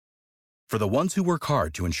For the ones who work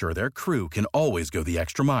hard to ensure their crew can always go the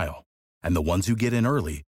extra mile, and the ones who get in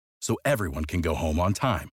early so everyone can go home on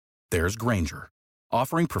time, there's Grainger,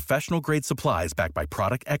 offering professional-grade supplies backed by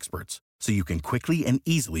product experts so you can quickly and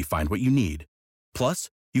easily find what you need. Plus,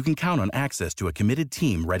 you can count on access to a committed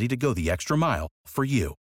team ready to go the extra mile for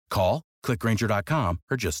you. Call, click Grainger.com,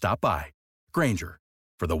 or just stop by. Grainger,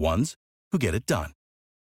 for the ones who get it done.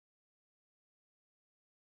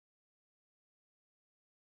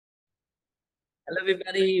 Hello,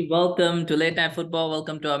 everybody. Welcome to Late Night Football.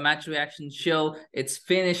 Welcome to our match reaction show. It's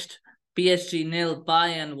finished. PSG nil,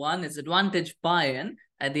 Bayern 1. It's advantage Bayern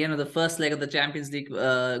at the end of the first leg of the Champions League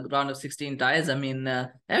round of 16 ties. I mean,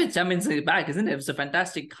 Champions League back, isn't it? It was a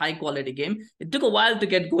fantastic, high-quality game. It took a while to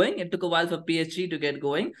get going. It took a while for PSG to get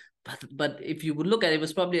going. But if you would look at it, it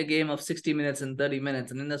was probably a game of 60 minutes and 30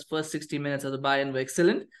 minutes. And in those first 60 minutes of the Bayern were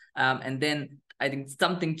excellent. And then I think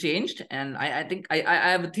something changed. And I think I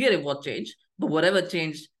have a theory of what changed. But whatever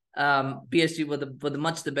changed, PSG were the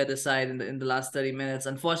much the better side in the last 30 minutes.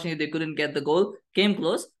 Unfortunately, they couldn't get the goal. Came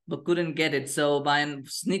close, but couldn't get it. So Bayern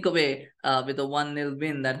sneak away with a 1-0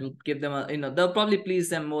 win that will give them they'll probably please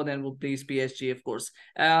them more than will please PSG, of course.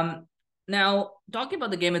 Now, talking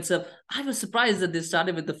about the game itself, I was surprised that they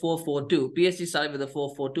started with the 4-4-2. PSG started with the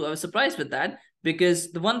 4-4-2. I was surprised with that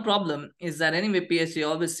because the one problem is that anyway, PSG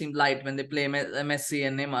always seem light when they play Messi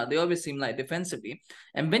and Neymar. They always seem light defensively.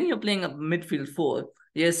 And when you're playing a midfield four,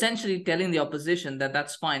 you're essentially telling the opposition that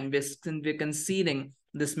that's fine. We're conceding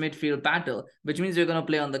this midfield battle, which means you're going to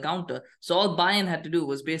play on the counter. So all Bayern had to do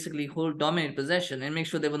was basically dominate possession and make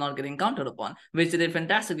sure they were not getting countered upon, which they did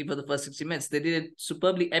fantastically for the first 60 minutes. They did it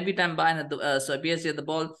superbly every time Bayern had PSG had the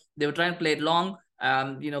ball. They were trying to play it long.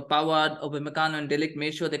 Pavard, Upamecano, and De Ligt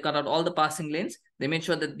made sure they cut out all the passing lanes. They made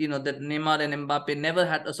sure that that Neymar and Mbappe never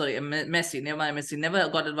had. Neymar and Messi never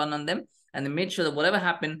got a run on them. And they made sure that whatever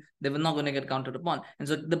happened, they were not going to get countered upon. And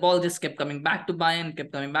so the ball just kept coming back to Bayern,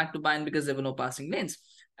 because there were no passing lanes.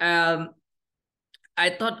 I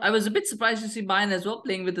thought I was a bit surprised to see Bayern as well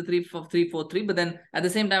playing with the 3-4-3, but then at the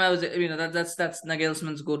same time I was that's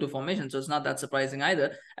Nagelsmann's go-to formation, so it's not that surprising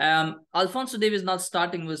either. Alphonso Davies not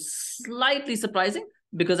starting was slightly surprising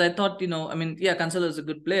because I thought Cancelo is a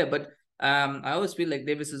good player, but I always feel like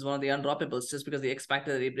Davies is one of the undroppables just because the X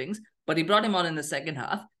factor that he brings. But he brought him on in the second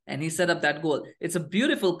half and he set up that goal. It's a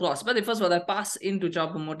beautiful cross. But first of all, that pass into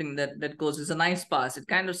Choupo-Moting that goes is a nice pass. It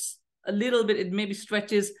kind of a little bit, it maybe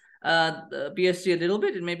stretches PSG a little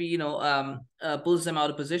bit. It maybe pulls them out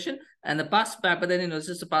of position, and the pass back. But then it's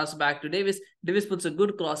just a pass back to Davies. Davies puts a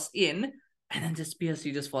good cross in, and then just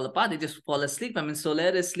PSG just fall apart. They just fall asleep. I mean, Soler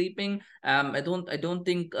is sleeping. I don't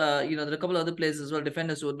think there are a couple of other players as well,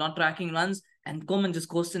 defenders who are not tracking runs, and Coman just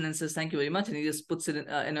goes in and says thank you very much, and he just puts it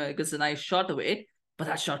in. It gets a nice shot away, but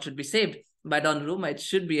that shot should be saved by Donnarumma. It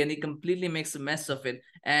should be, and he completely makes a mess of it.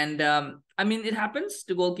 And it happens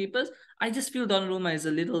to goalkeepers. I just feel Donnarumma is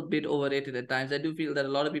a little bit overrated at times. I do feel that a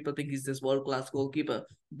lot of people think he's this world-class goalkeeper,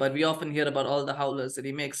 but we often hear about all the howlers that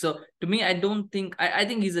he makes. So to me, I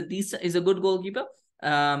think he's a good goalkeeper.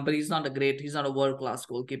 But he's not a world-class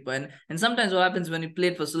goalkeeper. And sometimes what happens when he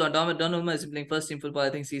played for so long, Donnarumma has been playing first team football,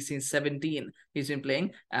 I think he's since 17 he's been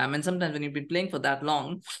playing. And sometimes when you've been playing for that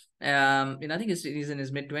long, I think he's in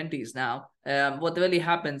his mid-20s now. What really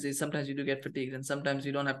happens is sometimes you do get fatigued and sometimes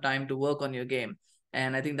you don't have time to work on your game.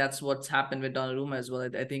 And I think that's what's happened with Donnarumma as well.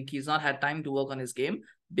 I think he's not had time to work on his game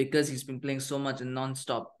because he's been playing so much and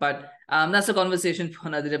non-stop. But that's a conversation for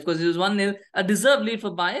another day. Of course, it was 1-0, a deserved lead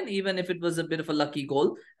for Bayern, even if it was a bit of a lucky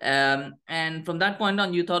goal. And from that point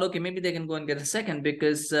on, you thought, okay, maybe they can go and get a second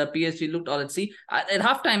because PSG looked all at sea. At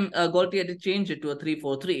halftime, Gaultier did change it to a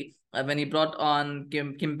 3-4-3. When he brought on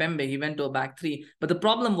Kimpembe, he went to a back three. But the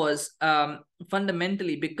problem was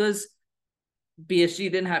fundamentally because PSG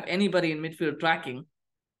didn't have anybody in midfield tracking,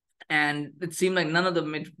 and it seemed like none of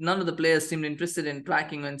the players seemed interested in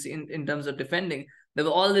tracking in terms of defending. They were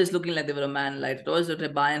always looking like they were a man light. It always looked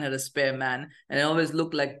like Bayern had a spare man, and it always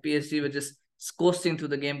looked like PSG were just coasting through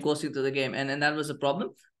the game, and that was a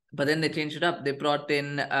problem. But then they changed it up. They brought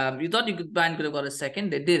in. You thought Bayern could have got a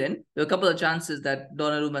second. They didn't. There were a couple of chances that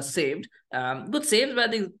Donnarumma saved. Good saves, but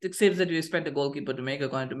I think the saves that you expect a goalkeeper to make,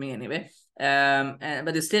 according to me anyway.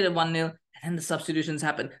 But they stayed at 1-0. And the substitutions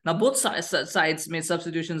happened. Now, both sides made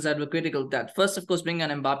substitutions that were critical to that. First, of course, bring on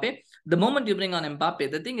Mbappe. The moment you bring on Mbappe,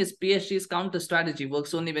 the thing is PSG's counter strategy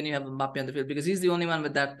works only when you have Mbappe on the field because he's the only one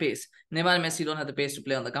with that pace. Neymar and Messi don't have the pace to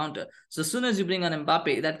play on the counter. So as soon as you bring on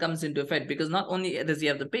Mbappe, that comes into effect because not only does he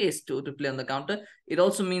have the pace to play on the counter, it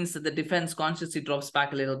also means that the defense consciously drops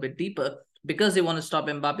back a little bit deeper because they want to stop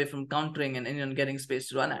Mbappe from countering and getting space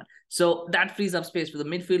to run at. So that frees up space for the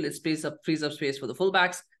midfield. It frees up space for the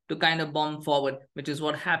fullbacks to kind of bomb forward, which is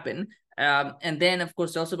what happened. And then, of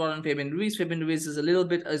course, they also brought in Fabian Ruiz. Fabian Ruiz is a little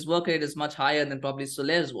bit, his work rate is much higher than probably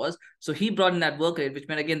Soler's was. So he brought in that work rate, which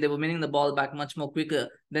meant, again, they were winning the ball back much more quicker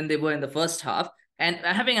than they were in the first half. And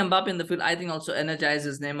having Mbappe in the field, I think, also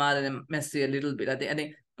energizes Neymar and Messi a little bit. I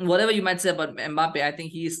think whatever you might say about Mbappe, I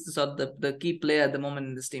think he's sort of the key player at the moment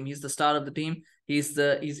in this team. He's the star of the team. He's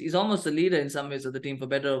almost the leader in some ways of the team, for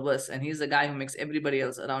better or worse. And he's the guy who makes everybody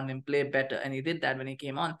else around him play better. And he did that when he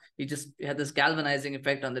came on. He just had this galvanizing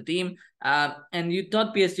effect on the team. And you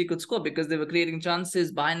thought PSG could score because they were creating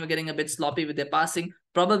chances. Bayern were getting a bit sloppy with their passing,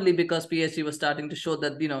 probably because PSG was starting to show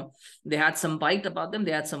that, they had some bite about them.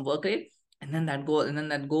 They had some work rate. And then that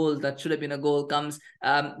goal that should have been a goal comes.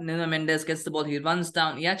 Nuno Mendes gets the ball. He runs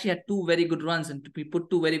down. He actually had two very good runs and he put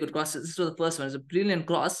two very good crosses. This was the first one. It's a brilliant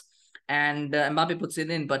cross. And Mbappe puts it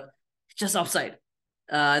in, but just offside.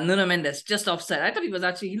 Nuno Mendes just offside. I thought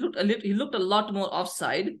he looked a lot more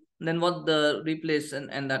offside than what the replays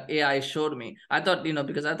and that AI showed me. I thought,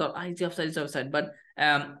 because I thought, he's offside. But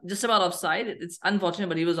just about offside. It's unfortunate,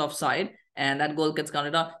 but he was offside. And that goal gets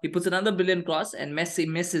counted out. He puts another brilliant cross and Messi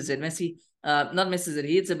misses it. Messi not misses it,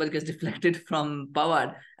 he hits it, but it gets deflected from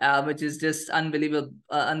Pavard, which is just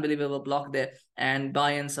unbelievable block there. And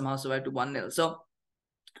Bayern somehow survived to 1-0. So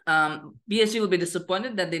PSG will be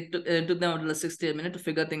disappointed that they took them until the 60th minute to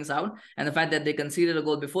figure things out, and the fact that they conceded a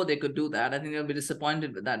goal before they could do that, I think they'll be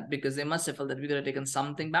disappointed with that because they must have felt that we could have taken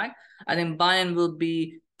something back. I think Bayern will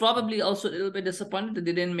be probably also a little bit disappointed that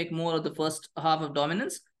they didn't make more of the first half of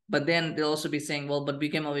dominance. But then they'll also be saying, well, but we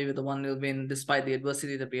came away with a 1-0 win despite the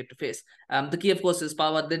adversity that we had to face. The key, of course, is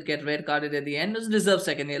Pavard did get red carded at the end. It was a deserved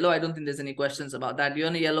second yellow. I don't think there's any questions about that. You're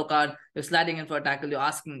on a yellow card. You're sliding in for a tackle. You're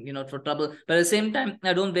asking, for trouble. But at the same time,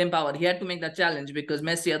 I don't blame Pavard. He had to make that challenge because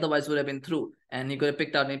Messi otherwise would have been through and he could have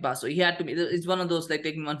picked out any pass. So he had to be. It's one of those like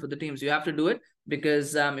taking one for the team. So you have to do it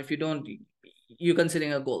because if you don't, you're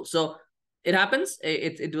considering a goal. So it happens.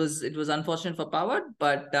 It was unfortunate for Pavard,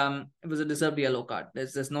 but it was a deserved yellow card.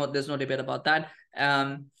 There's no debate about that.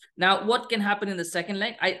 Now, what can happen in the second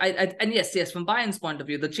leg? And yes, from Bayern's point of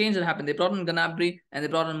view, the change that happened, they brought in Gnabry and they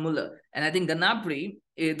brought in Muller. And I think Gnabry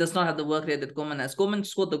does not have the work rate that Koeman has. Koeman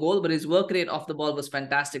scored the goal, but his work rate off the ball was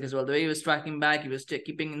fantastic as well. The way he was tracking back, he was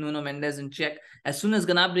keeping Nuno Mendes in check. As soon as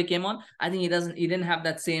Gnabry came on, I think he didn't have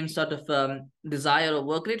that same sort of desire or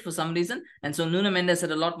work rate for some reason. And so Nuno Mendes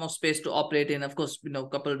had a lot more space to operate in, of course,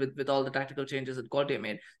 coupled with all the tactical changes that Conte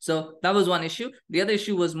made. So that was one issue. The other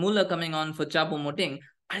issue was Muller coming on for Choupo-Moting.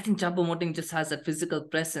 I think Choupo-Moting just has that physical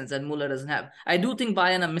presence that Muller doesn't have. I do think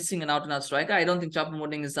Bayern are missing an out-and-out striker. I don't think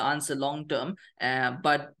Choupo-Moting is the answer long-term,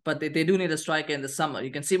 but they do need a striker in the summer. You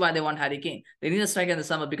can see why they want Harry Kane. They need a striker in the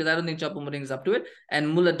summer because I don't think Choupo-Moting is up to it, and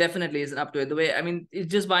Muller definitely isn't up to it. It's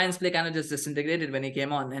just Bayern's play kind of just disintegrated when he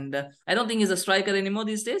came on, and I don't think he's a striker anymore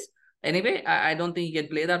these days. Anyway, I don't think he can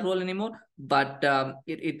play that role anymore, but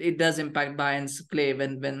it does impact Bayern's play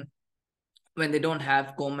when they don't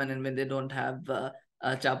have Koeman and when they don't have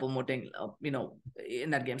Choupo-Moting, in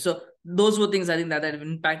that game. So those were things I think that have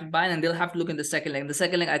impacted Bayern, and they'll have to look in the second leg. In the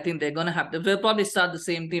second leg, I think they'll probably start the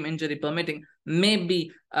same team, injury permitting. Maybe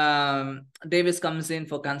Davis comes in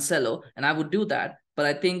for Cancelo, and I would do that. But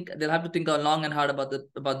I think they'll have to think long and hard about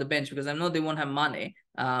the bench because I know they won't have Mane,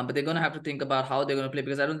 but they're going to have to think about how they're going to play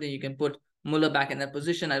because I don't think you can put Muller back in that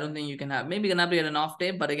position. I don't think you can have maybe Gnabry at an off day,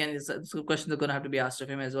 but again, it's a question that's going to have to be asked of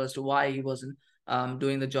him as well as to why he wasn't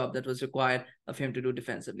doing the job that was required of him to do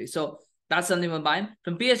defensively. So that's something we're buying.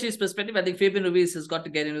 From PSG's perspective, I think Fabian Ruiz has got to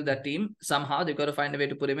get into that team somehow. They've got to find a way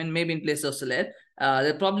to put him in, maybe in place of Soler.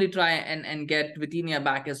 They'll probably try and get Vitinha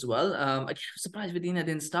back as well. I'm surprised Vitinha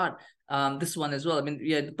didn't start this one as well. I mean,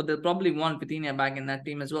 yeah, but they'll probably want Vitinha back in that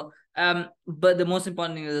team as well. But the most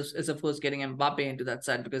important thing is of course, getting Mbappe into that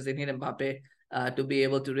side because they need Mbappe to be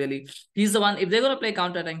able to really... He's the one, if they're going to play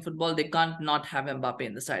counter-attacking football, they can't not have Mbappe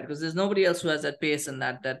in the side because there's nobody else who has that pace and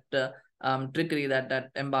that trickery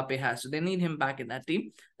that Mbappe has. So they need him back in that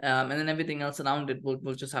team. And then everything else around it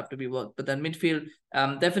will just have to be worked. But that midfield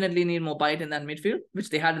definitely need more bite in that midfield, which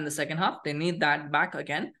they had in the second half. They need that back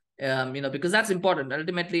again, because that's important.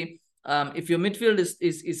 Ultimately, if your midfield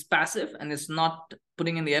is passive and it's not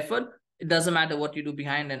putting in the effort, it doesn't matter what you do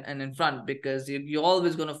behind and in front because you're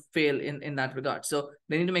always going to fail in that regard. So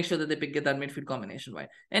they need to make sure that they get that midfield combination right.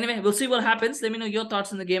 Anyway, we'll see what happens. Let me know your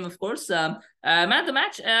thoughts on the game, of course. Man of the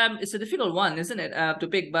match, it's a difficult one, isn't it, to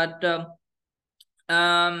pick? But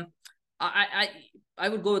I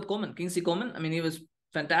would go with Coman, Kingsley Coman. I mean, he was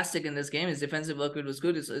fantastic in this game. His defensive work rate was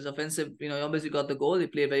good. His offensive, he obviously got the goal. He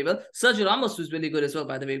played very well. Sergio Ramos was really good as well,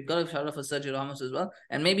 by the way. We've got a shout out for Sergio Ramos as well.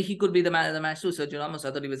 And maybe he could be the man of the match too. Sergio Ramos,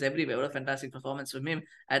 I thought he was everywhere. What a fantastic performance from him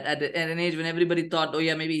at an age when everybody thought, oh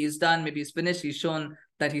yeah, maybe he's done, maybe he's finished. He's shown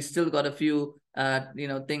that he's still got a few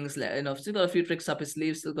things, still got a few tricks up his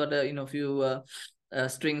sleeve, still got a few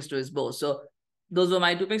strings to his bow. So those were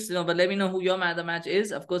my 2 picks, but let me know who your man of the match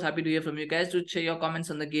is. Of course, happy to hear from you guys. Do share your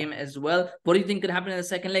comments on the game as well. What do you think could happen in the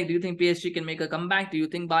second leg? Do you think PSG can make a comeback? Do you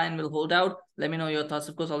think Bayern will hold out? Let me know your thoughts.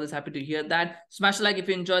 Of course, always happy to hear that. Smash a like if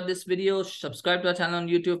you enjoyed this video. Subscribe to our channel on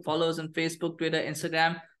YouTube. Follow us on Facebook, Twitter,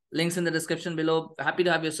 Instagram. Links in the description below. Happy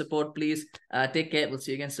to have your support, please. Take care. We'll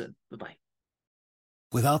see you again soon. Bye-bye.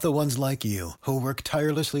 Without the ones like you, who work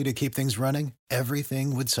tirelessly to keep things running,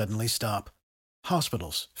 everything would suddenly stop.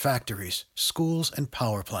 Hospitals, factories, schools, and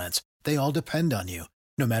power plants, they all depend on you.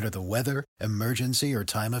 No matter the weather, emergency, or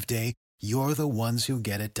time of day, you're the ones who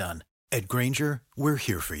get it done. At Grainger, we're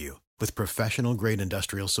here for you with professional-grade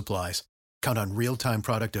industrial supplies. Count on real-time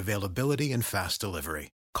product availability and fast delivery.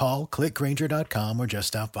 Call, click Grainger.com, or just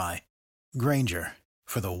stop by. Grainger,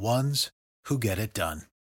 for the ones who get it done.